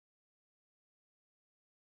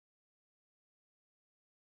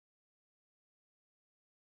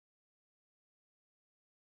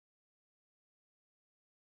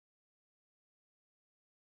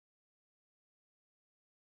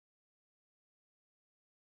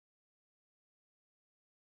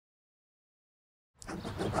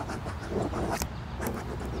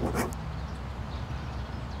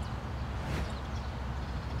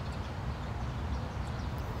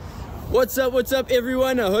What's up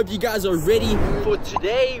everyone? I hope you guys are ready for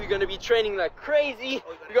today. We're gonna be training like crazy.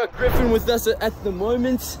 We got Griffin with us at the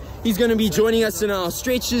moment. He's gonna be joining us in our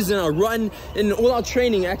stretches and our run and all our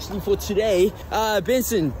training actually for today.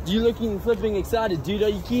 Benson, you looking flipping excited, dude? Are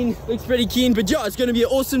you keen? Looks pretty keen, but yeah, it's gonna be an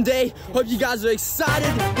awesome day. Hope you guys are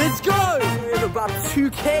excited. Let's go! We have about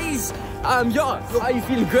 2Ks. Yeah, how are you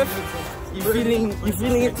feeling, Griff? You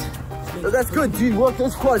feeling it? Oh, that's good, dude. Work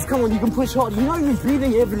those quads. Come on, you can push hard. You're not even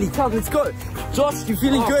breathing heavily. Come, let's go. Josh, you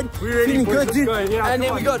feeling good? Feeling good, dude. Yeah, and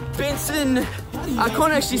then we got Benson. I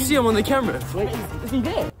can't actually see him on the camera. Wait, is he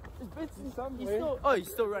there? Is Benson somewhere?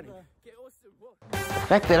 He's still running. Okay, awesome. The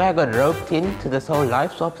fact that I got roped into this whole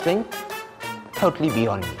life swap thing, totally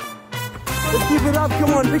beyond me. Let's keep it up.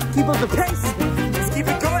 Come on, let's keep up the pace. Let's keep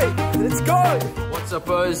it going. Let's go. What's up,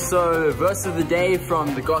 boys? So, verse of the day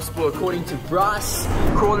from the gospel according to Bryce.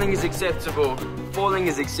 Crawling is acceptable, falling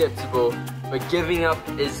is acceptable, but giving up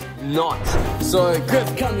is not. So,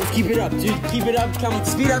 Griff, come, let's keep it up, dude. Keep it up, come,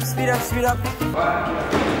 speed up, speed up, speed up.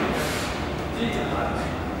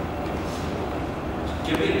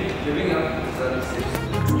 Giving up is unacceptable.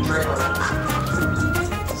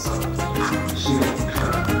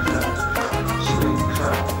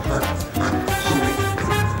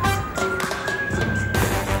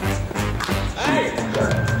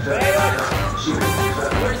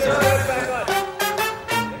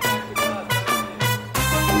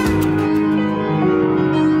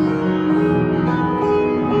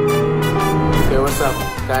 What's up,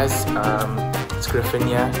 guys? It's Griffin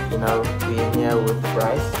here. You know, we're in here with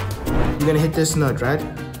Bryce. You're gonna hit this note, right?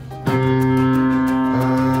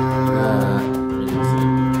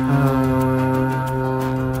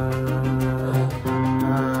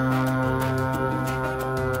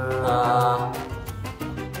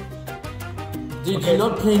 Dude, okay. You're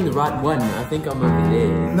not playing the right one. I think I'm over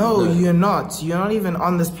there. No, you're not. You're not even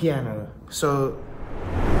on this piano. So.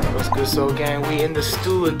 What's good, Soul Gang? We in the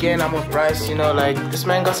stew again. I'm with Bryce. You know, like this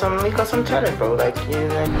man got some talent, bro. Like, you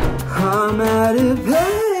know. I'm at a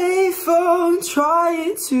payphone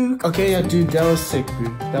trying to. Okay, yeah, dude, that was sick,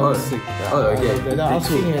 dude. That was sick. Okay. I was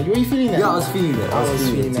feeling that. Were you feeling that? Yeah, I was feeling that. I was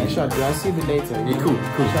feeling that. Shot, dude. I'll see you later. Yeah, cool.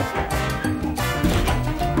 Shot.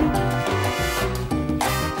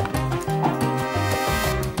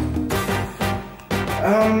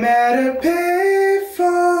 I'm at a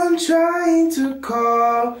payphone trying to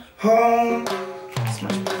call home.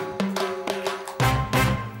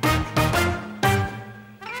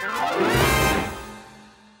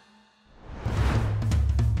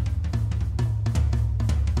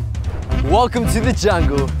 Welcome to the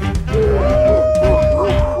jungle.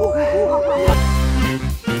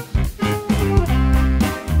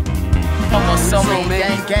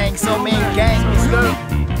 So many gang.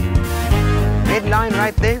 Red line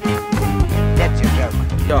right there, that's your joke.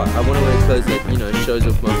 Yeah, I want to wear clothes that, you know, shows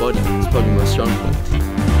off my body. It's probably my strong point.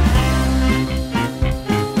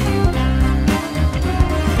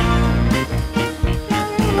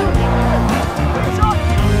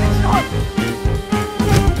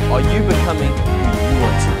 Are you becoming who you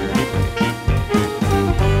want to be?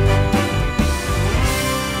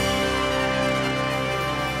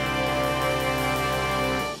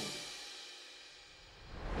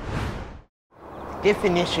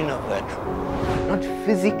 Definition of virtual, not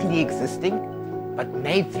physically existing, but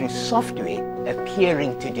made through software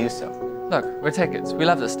appearing to do so. Look, we're tech kids, we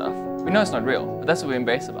love this stuff. We know it's not real, but that's what we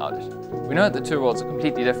embrace about it. We know that the two worlds are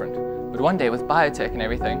completely different, but one day with biotech and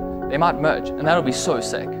everything, they might merge, and that'll be so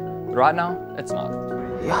sick. But right now, it's not.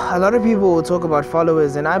 Yeah, a lot of people will talk about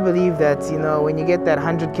followers, and I believe that, you know, when you get that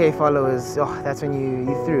 100K followers, that's when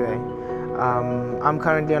you through, eh? I'm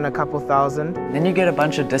currently on a couple thousand. Then you get a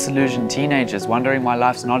bunch of disillusioned teenagers wondering why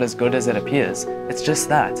life's not as good as it appears. It's just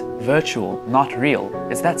that. Virtual, not real.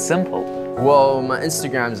 It's that simple. Well, my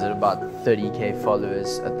Instagram's at about 30K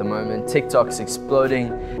followers at the moment. TikTok's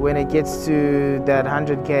exploding. When it gets to that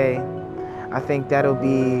 100K, I think that will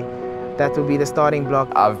be the starting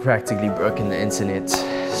block. I've practically broken the internet,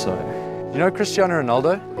 so. You know Cristiano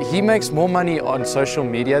Ronaldo? He makes more money on social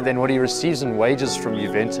media than what he receives in wages from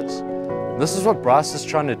Juventus. This is what Bryce is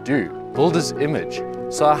trying to do, build his image.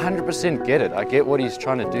 So I 100% get it. I get what he's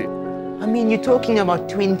trying to do. I mean, you're talking about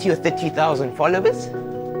 20 or 30,000 followers?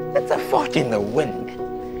 That's a fart in the wind.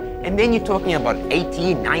 And then you're talking about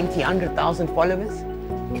 80, 90, 100,000 followers?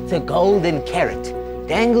 It's a golden carrot,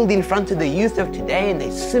 dangled in front of the youth of today, and they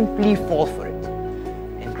simply fall for it.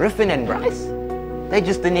 And Griffin and Bryce, they're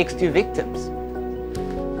just the next two victims.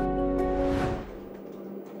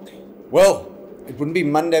 Well, It wouldn't be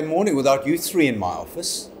Monday morning without you three in my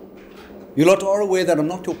office. You lot are aware that I'm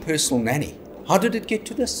not your personal nanny. How did it get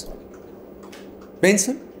to this?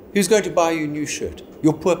 Benson, who's going to buy you a new shirt?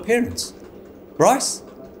 Your poor parents. Bryce,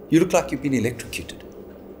 you look like you've been electrocuted.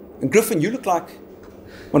 And Griffin, you look like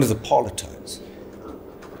one of the parlor toads.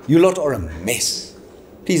 You lot are a mess.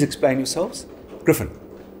 Please explain yourselves. Griffin.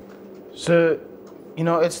 So, you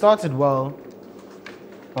know, it started well,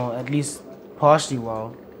 or at least partially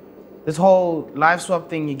well. This whole live swap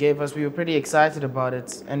thing you gave us, we were pretty excited about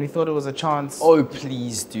it, and we thought it was a chance. Oh,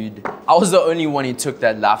 please, dude. I was the only one who took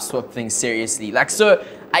that live swap thing seriously. Like, so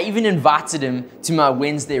I even invited him to my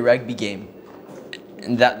Wednesday rugby game.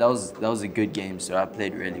 And that was a good game, so I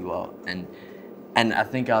played really well. And I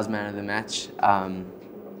think I was man of the match.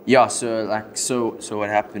 Yeah, so what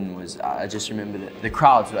happened was I just remember that the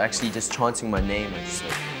crowds were actually just chanting my name and just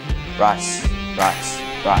like, Bryce, Bryce,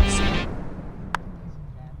 Bryce.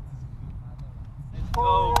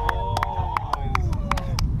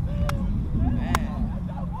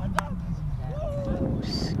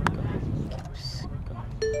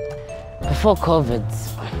 Before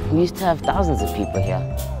COVID, we used to have thousands of people here.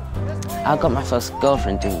 I got my first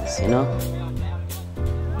girlfriend doing this, you know?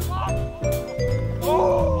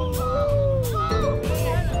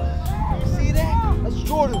 See that? That's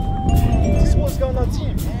Jordan. This one's going on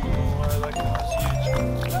team.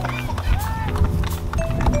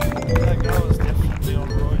 That guy was definitely on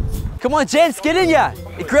roids. Come on, gents, get in here.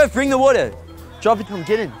 Hey, Griff, bring the water. Drop it, come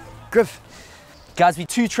get in. Griff. Guys, we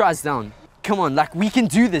 2 tries down. Come on, like, we can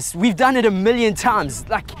do this. We've done it a million times.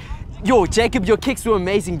 Like, yo, Jacob, your kicks were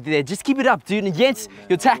amazing there. Just keep it up, dude. And Jens,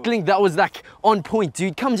 your tackling, that was like on point,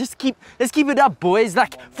 dude. Come, let's keep it up, boys.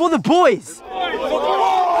 Like, for the boys.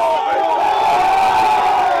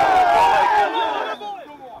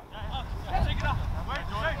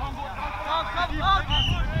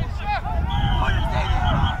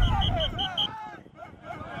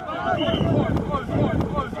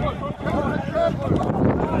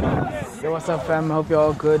 Yo, what's up, fam? I hope you're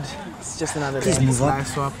all good. It's just another day. Live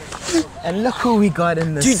swap. And look who we got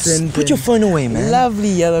in the sin. Dude, put your phone away, man. Lovely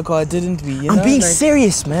yellow card, didn't we? I'm being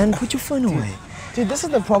serious, man. Put your phone away. Dude, this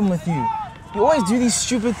is the problem with you. You always do these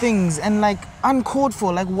stupid things and like uncalled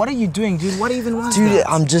for. Like, what are you doing, dude? What even was that? Dude,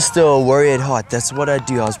 I'm just a warrior at heart. That's what I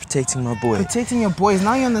do. I was protecting my boy. Protecting your boys.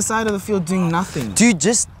 Now you're on the side of the field doing nothing. Dude,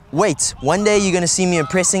 just wait. One day you're gonna see me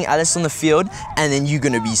impressing Alice on the field, and then you're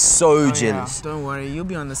gonna be so jealous. Yeah, don't worry, you'll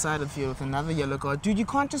be on the side of the field with another yellow card. Dude, you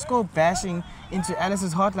can't just go bashing into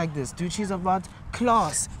Alice's heart like this. Dude, she's about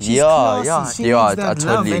class. She's classy. She needs that I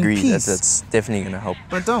totally love agree. and peace. That's definitely gonna help.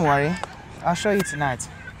 But don't worry, I'll show you tonight.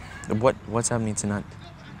 What's happening tonight?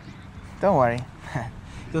 Don't worry,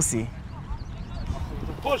 you'll see.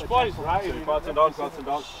 Push, boys. Right. Crouch and down, crouch and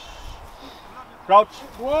down. Crouch.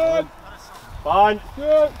 Good. Bind.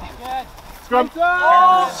 Good. Scrum. Squeeze.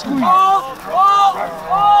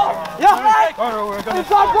 Yeah. Oh, we're gonna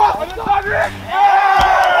inside, bro. Inside, Rick.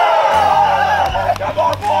 Come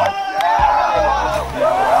on, boys.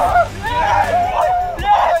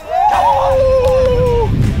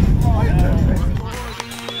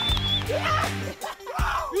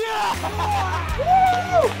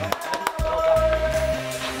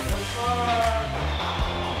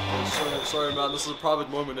 Sorry, man, this is a private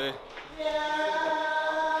moment, eh?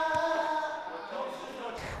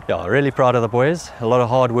 Yeah, really proud of the boys. A lot of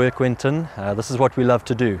hard work went in. This is what we love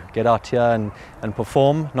to do. Get out here and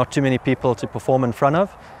perform. Not too many people to perform in front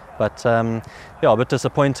of. But yeah, a bit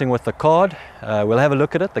disappointing with the card. We'll have a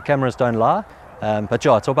look at it. The cameras don't lie. But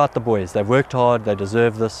yeah, it's all about the boys. They've worked hard. They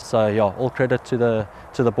deserve this. So yeah, all credit to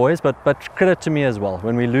the boys, but credit to me as well.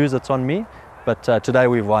 When we lose, it's on me. But today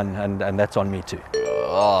we've won, and that's on me too.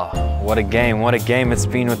 Oh, what a game it's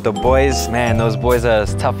been with the boys. Man, those boys are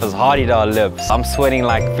as tough as Hardy to our lips. I'm sweating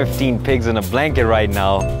like 15 pigs in a blanket right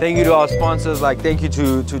now. Thank you to our sponsors, like thank you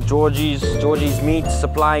to Georgie's Meat,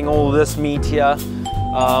 supplying all this meat here.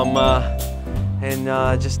 And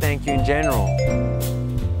just thank you in general.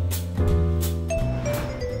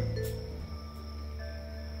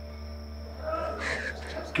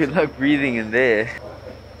 Good luck breathing in there.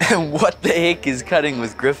 And what the heck is cutting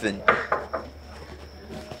with Griffin?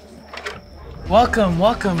 Welcome,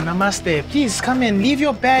 namaste. Please come in, leave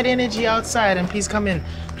your bad energy outside and please come in.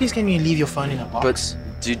 Please can you leave your phone in a box?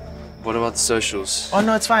 But, dude, what about the socials? Oh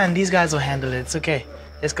no, it's fine, these guys will handle it, it's okay.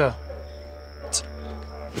 Let's go.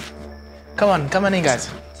 Come on in guys.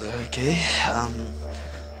 Okay,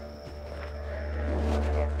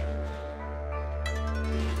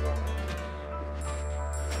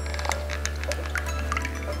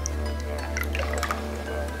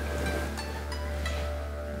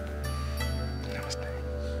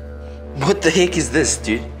 What the heck is this,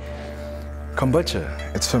 dude?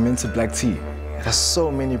 Kombucha. It's fermented black tea. It has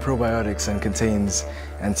so many probiotics and contains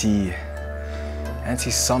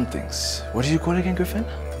anti-somethings. What did you call it again, Griffin?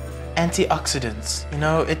 Antioxidants. You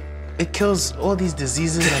know, it kills all these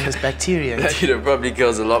diseases and this bacteria. Dude, it probably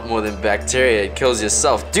kills a lot more than bacteria. It kills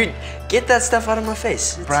yourself. Dude, get that stuff out of my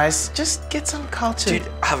face. Bryce, just get some culture. Dude,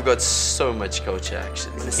 I've got so much culture,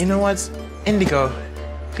 actually. You know what? Indigo,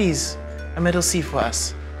 please, a middle C for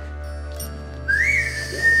us.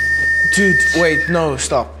 Dude, wait, no,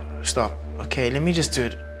 stop. Okay, let me just do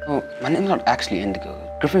it. Oh, my name's not actually Indigo.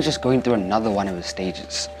 Griffin's just going through another one of his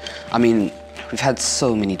stages. I mean, we've had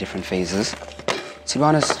so many different phases. To be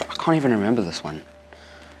honest, I can't even remember this one.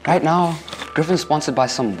 Right now, Griffin's sponsored by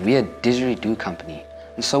some weird didgeridoo company,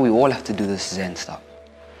 and so we all have to do this Zen stuff.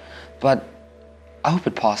 But I hope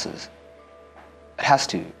it passes. It has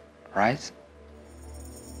to, right?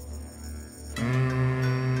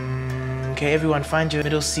 Okay, everyone, find your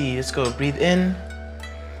middle C. Let's go. Breathe in,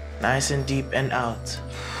 nice and deep, and out.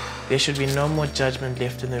 There should be no more judgment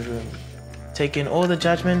left in the room. Take in all the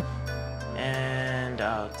judgment, and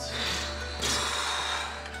out.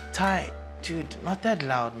 Ty, dude, not that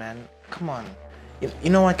loud, man. Come on. You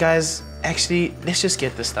know what, guys? Actually, let's just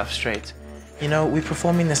get this stuff straight. You know, we're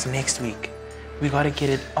performing this next week. We gotta get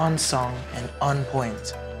it on song and on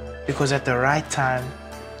point. Because at the right time,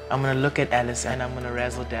 I'm gonna look at Alice and I'm gonna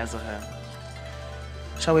razzle-dazzle her.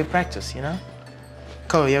 Shall we practice, you know?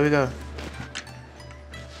 Cool, here we go.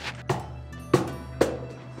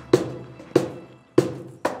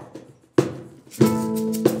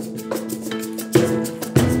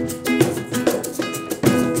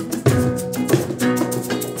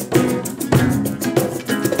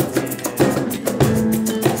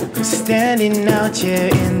 Standing out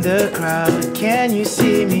here in the crowd, can you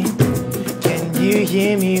see me? Can you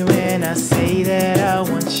hear me when I say that I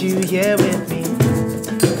want you here with me?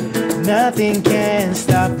 Nothing can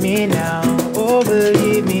stop me now, oh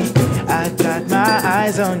believe me, I got my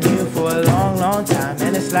eyes on you for a long, long time,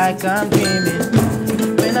 and it's like I'm dreaming.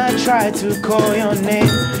 When I tried to call your name,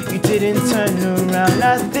 you didn't turn around.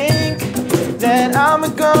 I think that I'ma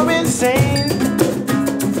go insane,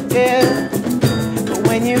 yeah.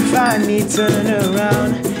 When you finally turn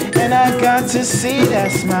around and I got to see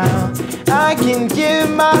that smile, I can give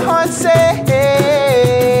my heart say,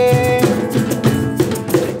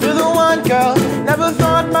 you're the one, girl. Never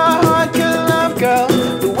thought my heart could love, girl.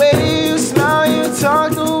 The way you smile, you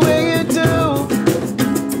talk, the way you do.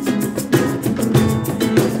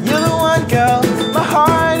 You're the one, girl. My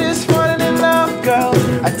heart is falling in love, girl.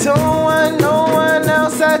 I don't want no one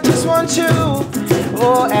else, I just want you.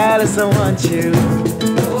 Oh, Alice, I want you.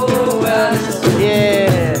 Oh, Alice.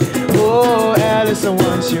 Yeah. Oh, Alice, I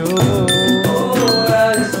want you. Oh,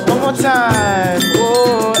 Alice. One more time.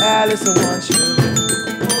 Oh, Alice, I want you.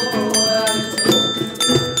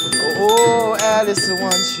 Oh, Alice, I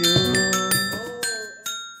want you.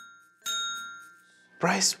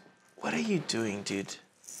 Bryce, what are you doing, dude?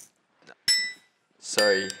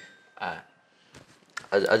 Sorry. I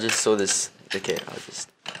just saw this. Okay, I'll just...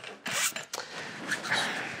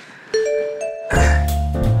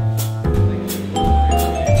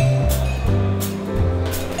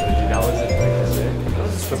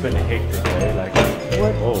 It's been a hectic day, like,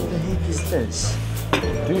 what the heck is this?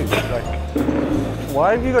 Dude, like,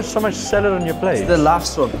 why have you got so much salad on your plate? It's the life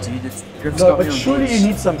swap, dude. It's no, but surely you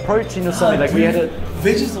need some protein or something. Like, we had a...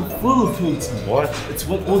 Veggies are full of protein. What? It's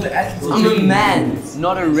what all the athletes are I'm a doing. man,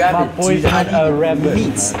 not a rabbit. My boys dude. had a rabbit.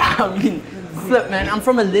 Meat. I mean, flip, man. I'm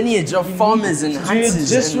from a lineage of farmers and hunters. Dude,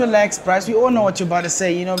 just relax, Bryce. We all know what you're about to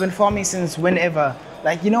say. You know, been farming since whenever.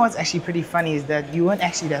 Like, you know what's actually pretty funny is that you weren't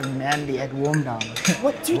actually that manly at warm down.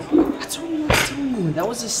 What, dude? I told you not to tell you. That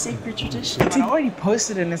was a sacred tradition. Dude, I already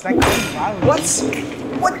posted it and it's like viral. What?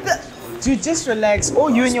 What the? Dude, just relax. All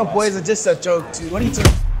you and your boys are just a joke, dude. What are you doing?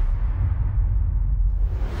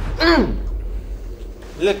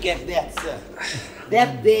 Look at that, sir.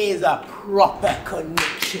 That there is a proper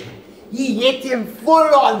connection. He hit him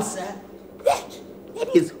full on, sir. That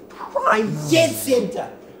is prime dead center.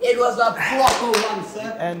 It was a proper one,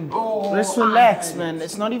 sir. And let's relax, man.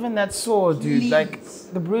 It's not even that sore, dude. Please. Like,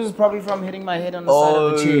 the bruise is probably from hitting my head on the side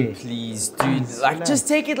of the chair. Please, dude. Like, just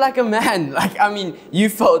take it like a man. Like, I mean, you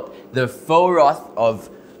felt the full wrath of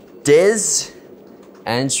Des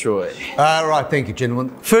and Troy. Right, thank you, gentlemen.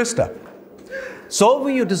 First up,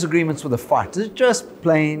 solving your disagreements with a fight is just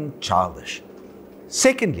plain childish.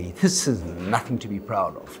 Secondly, this is nothing to be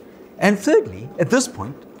proud of. And thirdly, at this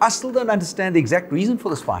point, I still don't understand the exact reason for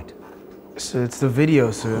this fight. So it's the video,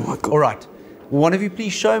 sir. All right, One of you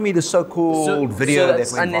please show me the so-called video so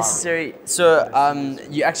that's that went unnecessary. So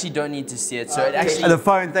you actually don't need to see it. So it actually. The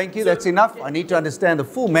phone, thank you. That's enough. I need to understand the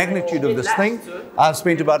full magnitude of this thing. I've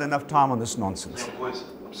spent about enough time on this nonsense. Boys,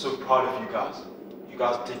 I'm so proud of you guys. You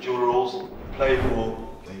guys did your roles, played ball.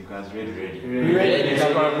 Are you guys ready? Ready.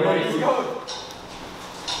 Let's go.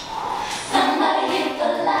 Somebody hit the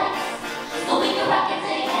lights, so we can rock it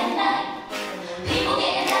day and night. People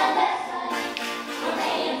getting down that side, from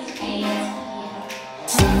AM to PM.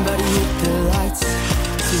 Somebody hit the lights,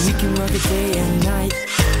 so we can rock it day and night.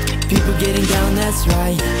 People getting down, that's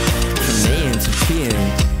right, from AM to PM.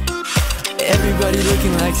 Everybody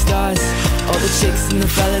looking like stars, all the chicks and the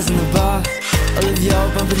fellas in the bar. All of y'all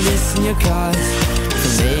bumping this in your cars,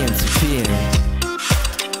 from AM to PM.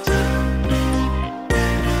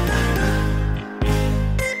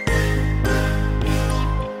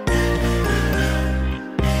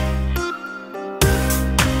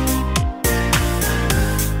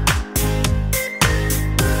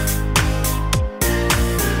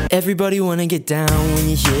 Everybody wanna get down when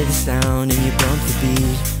you hear the sound and you bump the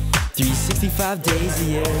beat. 365 days a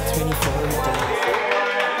year, 24 days.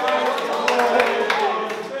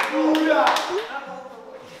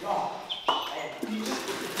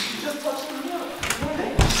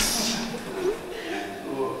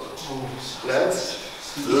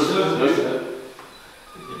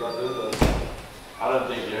 I don't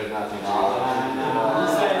think you heard nothing.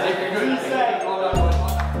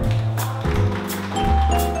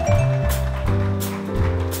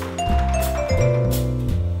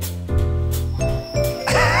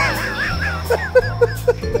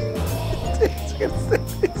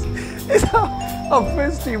 It's our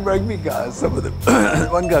first team rugby guys. Some of them,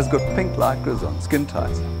 one guy's got pink lycras on, skin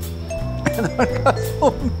tights, and the one guy's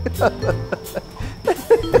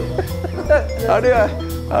how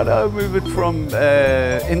do I move it from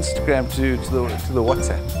Instagram to the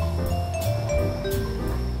WhatsApp?